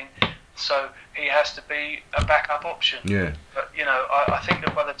Ba thing. So he has to be a backup option. Yeah. But you know, I think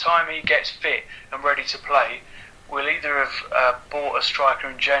that by the time he gets fit and ready to play, we'll either have bought a striker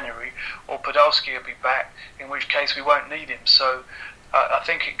in January, or Podolski will be back, in which case we won't need him. So I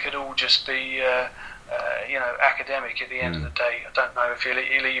think it could all just be, you know, academic at the end of the day. I don't know if he'll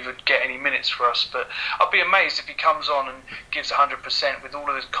even get any minutes for us, but I'd be amazed if he comes on and gives 100% with all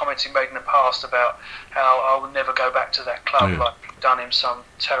of the comments he made in the past about how I will never go back to that club, like we've done him some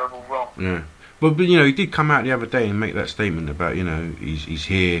terrible wrong. Yeah. But you know, he did come out the other day and make that statement about, you know, he's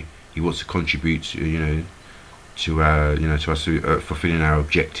here, he wants to contribute to, you know, to us fulfilling our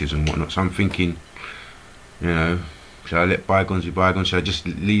objectives and whatnot. So I'm thinking, you know, should I let bygones be bygones? Should I just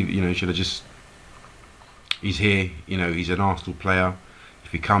leave? You know, should I just? He's here. You know, he's an Arsenal player.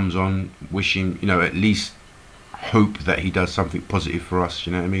 If he comes on, wish him. You know, at least hope that he does something positive for us.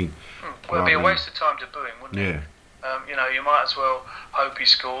 You know what I mean? Well, it'd be a waste of time to boo him, wouldn't it? Yeah. You know, you might as well hope he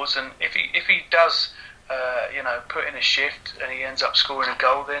scores. And if he does, you know, put in a shift and he ends up scoring a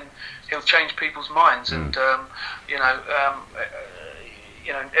goal, then he'll change people's minds. And you know,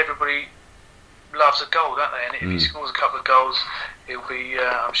 everybody loves a goal, don't they? And if he scores a couple of goals, he'll be,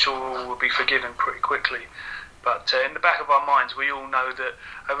 I'm sure, all will be forgiven pretty quickly. But in the back of our minds, we all know that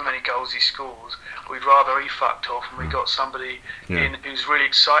however many goals he scores, we'd rather he fucked off and we got somebody in who's really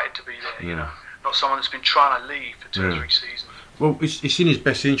excited to be there. You know, not someone that's been trying to leave for 2 or 3 seasons. Well, it's in his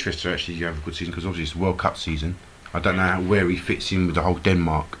best interest to actually have a good season, because obviously it's the World Cup season. I don't know where he fits in with the whole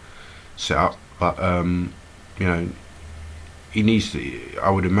Denmark set up, but you know, he needs to. I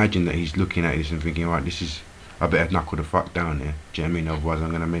would imagine that he's looking at this and thinking, right, this is. I better knuckle the fuck down there. Do you know what I mean? Otherwise, I'm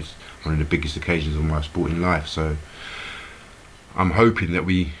going to miss one of the biggest occasions of my sporting life. So, I'm hoping that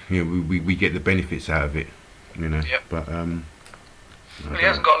we get the benefits out of it. You know, yep. But well, he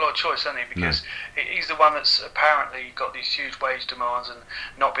hasn't got a lot of choice, has he? Because he's the one that's apparently got these huge wage demands and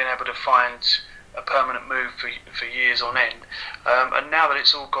not been able to find a permanent move for years on end. And now that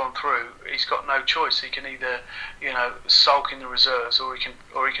it's all gone through, he's got no choice. He can either, you know, sulk in the reserves, or he can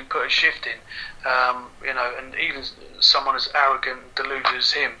put a shift in. You know, and even someone as arrogant and deluded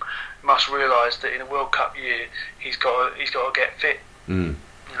as him must realise that in a World Cup year, he's got to get fit. Mm.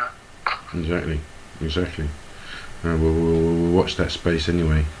 You know. Exactly. We'll watch that space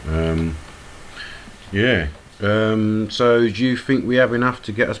anyway. Yeah. So, do you think we have enough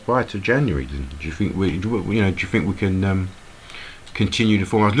to get us by to January? Then? Do you think we can continue the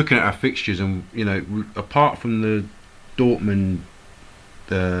form? I was looking at our fixtures, and you know, apart from the Dortmund,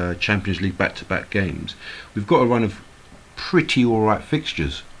 the Champions League back-to-back games, we've got a run of pretty all right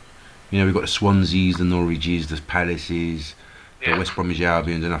fixtures. You know, we've got the Swanseas, the Norwiches, the Palaces, the West Bromwich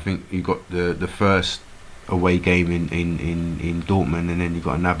Albions, and I think you've got the first away game in Dortmund, and then you've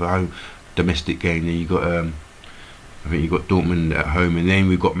got another home domestic game. Then you got I think you've got Dortmund at home, and then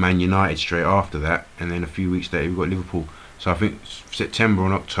we've got Man United straight after that, and then a few weeks later we've got Liverpool. So I think September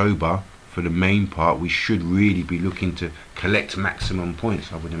and October, for the main part, we should really be looking to collect maximum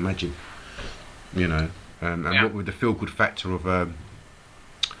points, I would imagine. You know, and what with the feel-good factor of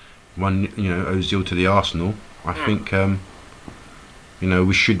 0-0 to the Arsenal, I think you know,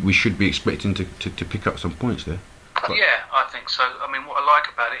 we should be expecting to pick up some points there. But yeah, I think so. I mean, what I like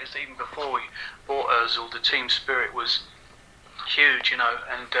about it is that even before we bought Ozil, the team spirit was huge, you know,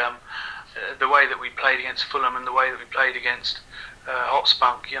 and the way that we played against Fulham and the way that we played against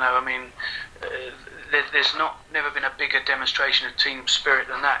Hotspunk, you know, I mean, there's never been a bigger demonstration of team spirit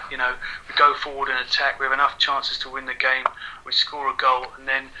than that. You know, we go forward and attack, we have enough chances to win the game, we score a goal, and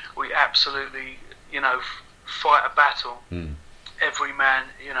then we absolutely, you know, fight a battle. Every man,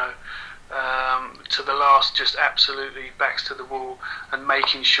 you know, to the last, just absolutely backs to the wall and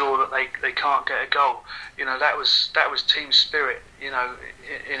making sure that they can't get a goal. You know, that was team spirit, you know,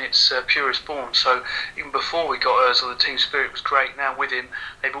 in its purest form. So even before we got Ozil, the team spirit was great. Now with him,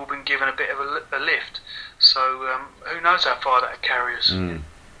 they've all been given a bit of a lift. So who knows how far that will carry us.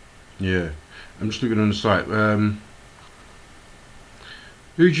 Yeah, I'm just looking on the site. Who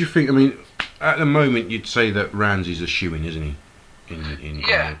do you think? I mean, at the moment, you'd say that Ramsey's a shoo-in, isn't he? In the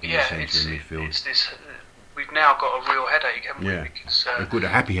centre of midfield. It's this. We've now got a real headache, haven't we? Because, a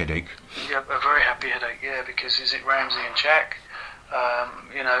happy headache. Yeah, a very happy headache. Yeah, because is it Ramsey and Jack?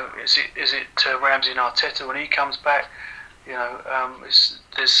 You know, is it Ramsey and Arteta when he comes back? You know,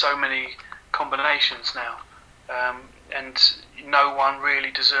 there's so many combinations now, and no one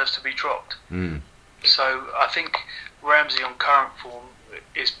really deserves to be dropped. So I think Ramsey on current form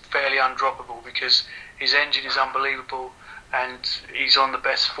is fairly undroppable because his engine is unbelievable. And he's on the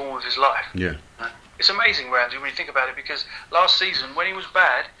best form of his life. Yeah, it's amazing, Ramsey, when you think about it. Because last season, when he was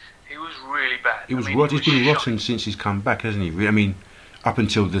bad, he was really bad. He's been rotten since he's come back, hasn't he? I mean, up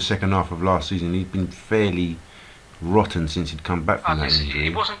until the second half of last season, he'd been fairly rotten since he'd come back from that injury. He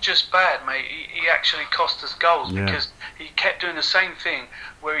wasn't just bad, mate. He actually cost us goals because he kept doing the same thing,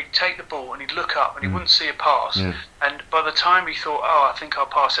 where he'd take the ball and he'd look up and he wouldn't see a pass, and by the time he thought, I think I'll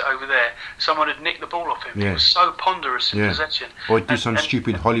pass it over there, someone had nicked the ball off him. It was so ponderous in possession. Or he'd do some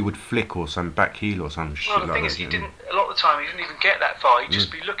stupid Hollywood flick or some back heel or some shit like that. Well, the thing is, he didn't. A lot of the time, he didn't even get that far. He'd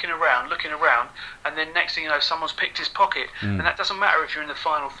just be looking around, and then next thing you know, someone's picked his pocket, and that doesn't matter if you're in the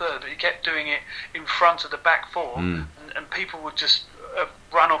final third. But he kept doing it in front of the back four, and people would just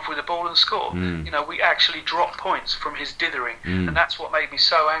run off with the ball and score. You know, we actually dropped points from his dithering, and that's what made me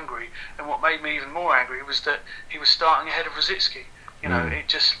so angry. And what made me even more angry was that he was starting ahead of Rosicky. You know, it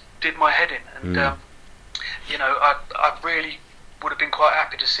just did my head in, and you know, I really would have been quite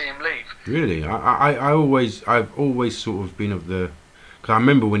happy to see him leave. Really, I've always sort of been of the. Because I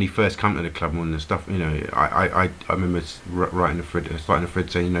remember when he first came to the club and the stuff, you know, I remember starting a thread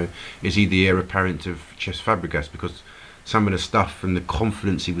saying, you know, is he the heir apparent of Cesc Fabregas? Because some of the stuff and the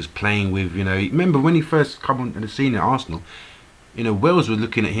confidence he was playing with, you know, remember when he first come onto the scene at Arsenal, you know, Wales was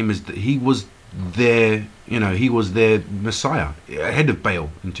looking at him as he was their messiah, ahead of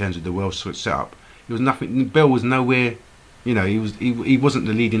Bale in terms of the Welsh setup. It was nothing. Bale was nowhere. You know, he wasn't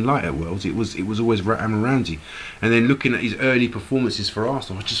the leading light at Wales. It was always Aaron Ramsey. And then looking at his early performances for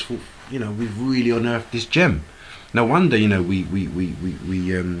Arsenal, I just thought, you know, we've really unearthed this gem. No wonder, you know, we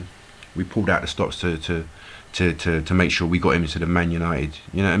pulled out the stops to to make sure we got him into the Man United.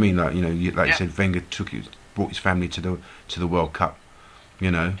 You know what I mean? Like you said, Wenger brought his family to the World Cup. You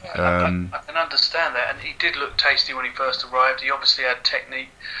know, I can understand that, and he did look tasty when he first arrived. He obviously had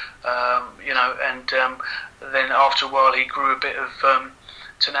technique, and then after a while he grew a bit of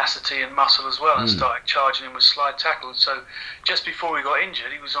tenacity and muscle as well, and started charging him with slide tackles. So just before he got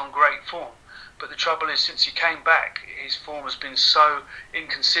injured, he was on great form. But the trouble is, since he came back, his form has been so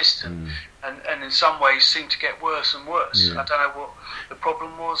inconsistent, and in some ways seemed to get worse and worse. I don't know what the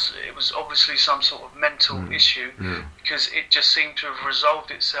problem was. It was obviously some sort of mental issue, because it just seemed to have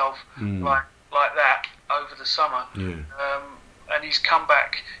resolved itself like that over the summer. And he's come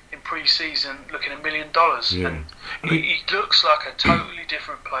back in pre-season looking $1 million, and he looks like a totally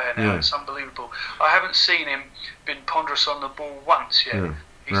different player now. It's unbelievable. I haven't seen him been ponderous on the ball once yet.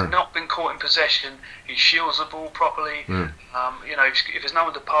 He's not been caught in possession. He shields the ball properly. If there's no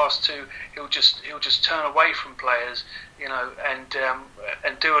one to pass to, he'll just turn away from players.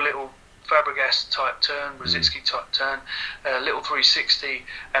 And do a little Fabregas type turn, Rosicky type turn, a little 360,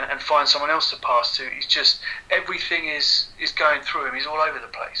 and find someone else to pass to. He's just, everything is going through him. He's all over the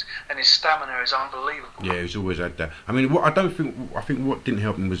place, and his stamina is unbelievable. Yeah, he's always had that. I mean, I think what didn't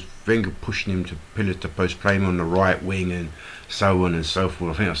help him was Wenger pushing him to pillars to post, playing on the right wing and so on and so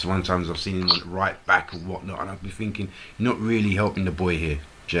forth. I think that's sometimes I've seen him on the right back and whatnot, and I've been thinking, you're not really helping the boy here.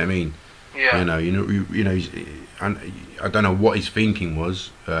 Do you know what I mean? Yeah. You know, I don't know what his thinking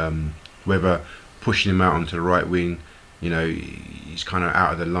was. Whether pushing him out onto the right wing, he's kind of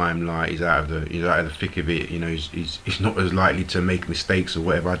out of the limelight. He's out of the thick of it. He's not as likely to make mistakes or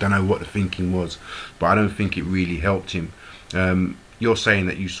whatever. I don't know what the thinking was, but I don't think it really helped him. You're saying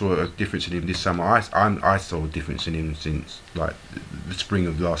that you saw a difference in him this summer. I saw a difference in him since like the spring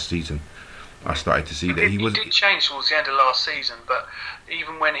of last season. I started to see that he did change towards the end of last season, but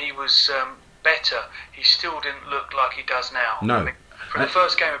even when he was better, he still didn't look like he does now. No. I mean, from the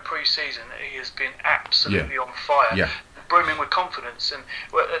first game of pre-season, he has been absolutely on fire, brimming with confidence. And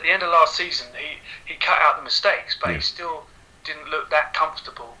at the end of last season, he cut out the mistakes, but he still didn't look that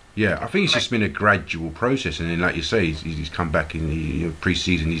comfortable. Yeah, I think it's just been a gradual process, and then, like you say, he's come back in the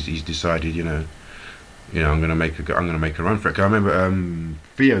pre-season. He's decided, I'm going to make a run for it. 'Cause I remember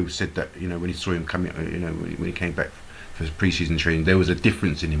Theo said that, when he saw him coming, when he came back for his pre-season training, there was a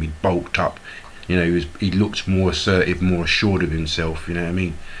difference in him. He bulked up. He looked more assertive, more assured of himself. You know what I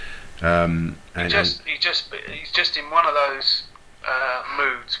mean? He's just in one of those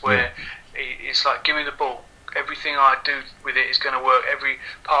moods where it's like, give me the ball. Everything I do with it is going to work. Every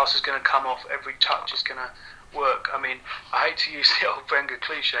pass is going to come off. Every touch is going to work. I mean, I hate to use the old Wenger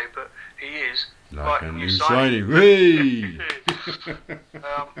cliche, but he is like a new signing. Hey!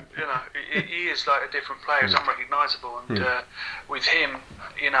 He is like a different player. He's unrecognisable, and with him,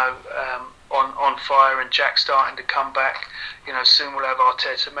 on fire, and Jack starting to come back. Soon we'll have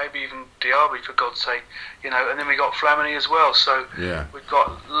Arteta, maybe even Diaby, for God's sake. And then we got Flamini as well. So we've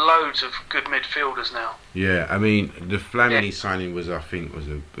got loads of good midfielders now. Yeah, I mean the Flamini signing was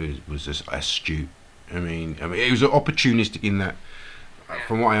just astute. I mean it was opportunistic in that.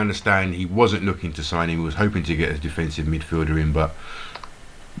 From what I understand, he wasn't looking to sign him. He was hoping to get a defensive midfielder in, but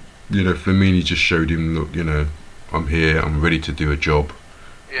Flamini just showed him, look, I'm here, I'm ready to do a job.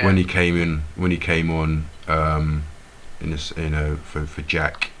 Yeah. When he came on, for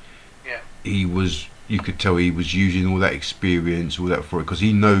Jack, you could tell he was using all that experience, all that for it, because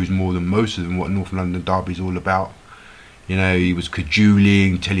he knows more than most of them what North London Derby's all about. He was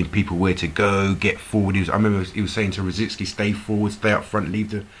cajoling, telling people where to go, get forward. I remember he was saying to Rosicky, stay forward, stay up front, leave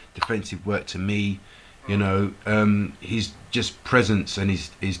the defensive work to me. His just presence and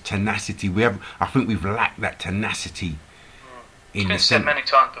his tenacity. I think we've lacked that tenacity. It's been said many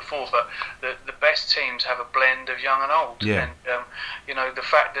times before, but the best teams have a blend of young and old. Yeah. And the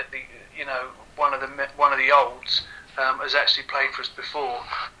fact that one of the olds has actually played for us before,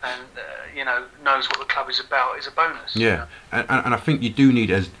 and knows what the club is about, is a bonus. Yeah, and I think you do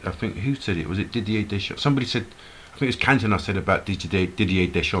need, as I think who said it, was it Didier Deschamps? Somebody said, I think it was Cantona said about Didier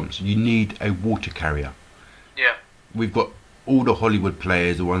Deschamps. You need a water carrier. Yeah, we've got all the Hollywood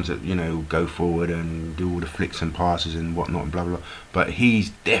players, the ones that go forward and do all the flicks and passes and whatnot and blah blah. But he's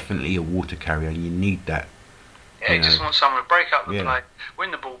definitely a water carrier, and you need that. Yeah, he just wants someone to break up the play,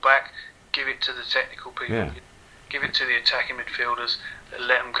 win the ball back, give it to the technical people. Yeah. Give it to the attacking midfielders,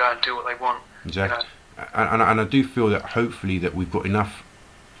 let them go and do what they want. Exactly, and I do feel that hopefully that we've got enough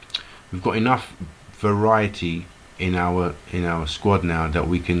variety in our squad now that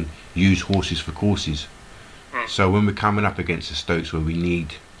we can use horses for courses. So when we're coming up against the Stokes where we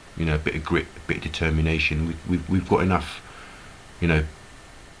need a bit of grit, a bit of determination, we've got enough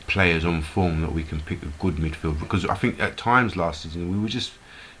players on form that we can pick a good midfield, because I think at times last season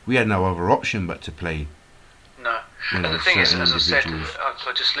we had no other option but to play. No, You know, and the thing is, certain as I said, individuals.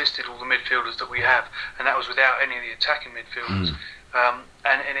 I just listed all the midfielders that we have, and that was without any of the attacking midfielders.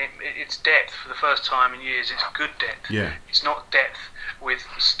 And it's depth for the first time in years. It's good depth. Yeah. It's not depth with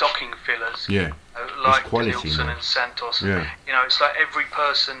stocking fillers. Yeah. Like quality, Nielsen man. and Santos. Yeah. You know, it's like every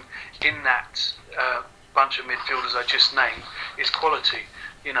person in that bunch of midfielders I just named is quality.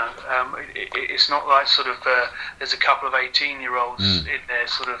 You know, it's not like sort of there's a couple of 18-year-olds in there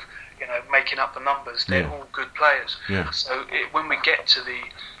sort of, you know, making up the numbers. They're all good players. Yeah. So when we get to the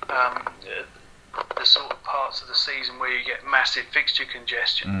sort of parts of the season where you get massive fixture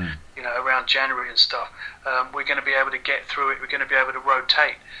congestion, you know, around January and stuff, we're going to be able to get through it. We're going to be able to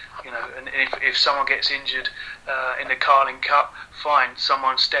rotate, you know. And if someone gets injured in the Carling Cup, fine,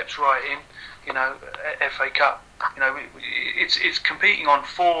 someone steps right in. You know, FA Cup. You know, it's competing on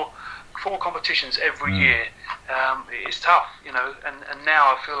four competitions every year. It's tough, you know, and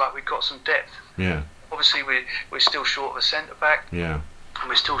now I feel like we've got some depth. Yeah. Obviously, we're still short of a centre back. Yeah. And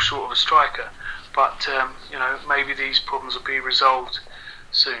we're still short of a striker. But you know, maybe these problems will be resolved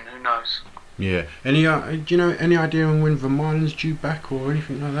soon. Who knows? Yeah. Any do you know any idea on when Vermaelen's due back or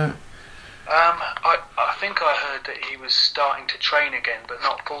anything like that? I think I heard that he was starting to train again, but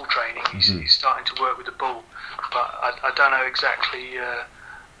not full training. He's starting to work with the ball, but I don't know exactly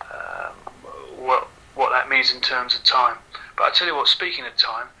what that means in terms of time. But I tell you what, speaking of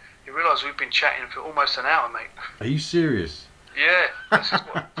time, you realise we've been chatting for almost an hour, mate. Are you serious? Yeah,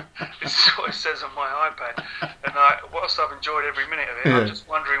 this is what it says on my iPad. And whilst I've enjoyed every minute of it, I'm just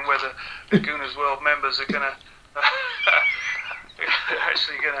wondering whether the Gooners World members are going to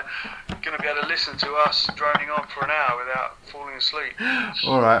actually going to be able to listen to us droning on for an hour without falling asleep.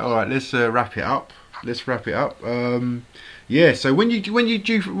 All right. Let's wrap it up. Yeah. So when you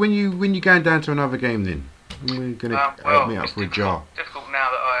going down to another game then? We're going to help me out for a jar. Difficult now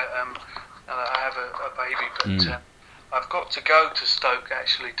that I have a baby, but I've got to go to Stoke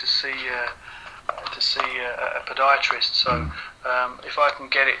actually to see a podiatrist. So if I can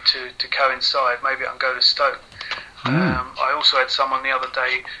get it to coincide, maybe I can go to Stoke. I also had someone the other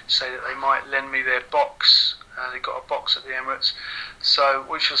day say that they might lend me their box. They got a box at the Emirates, so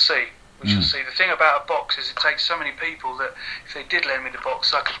we shall see. We shall see. The thing about a box is it takes so many people that if they did lend me the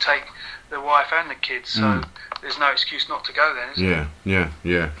box, I could take the wife and the kids. So there's no excuse not to go then, is there?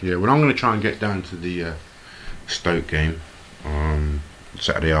 Yeah. Well, I'm going to try and get down to the Stoke game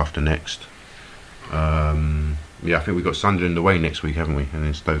Saturday after next. I think we've got Sunderland away next week, haven't we? And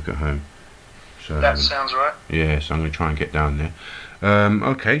then Stoke at home. So that sounds right. Yeah, so I'm going to try and get down there.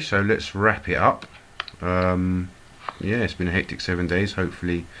 Okay, so let's wrap it up. It's been a hectic 7 days.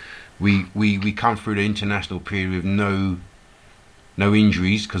 Hopefully we come through the international period with no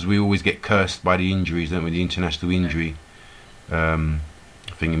injuries, because we always get cursed by the injuries, don't we? The international injury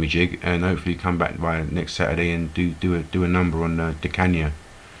thingamajig, and hopefully come back by next Saturday and do a number on Decania.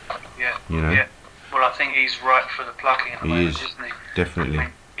 Yeah. You know? Yeah. Well, I think he's ripe for the plucking at the moment, isn't he? Definitely. I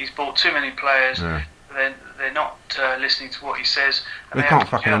mean, he's bought too many players. Yeah. They're not listening to what he says. They can't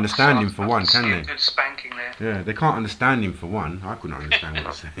fucking understand him for one, can they? A good spanking there. Yeah, they can't understand him for one. I couldn't understand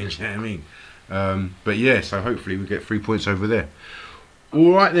what he's saying. You know what I mean? But yeah, so hopefully we get 3 points over there.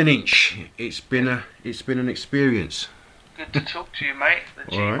 All right then, Inch. It's been an experience. Good to talk to you, mate.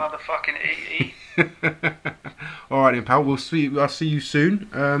 The G motherfucking E. All right then, pal. I'll see you soon.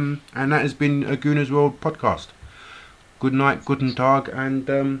 And that has been a Gooners World podcast. Good night, guten Tag,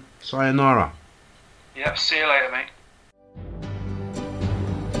 and sayonara. Yep. See you later, mate.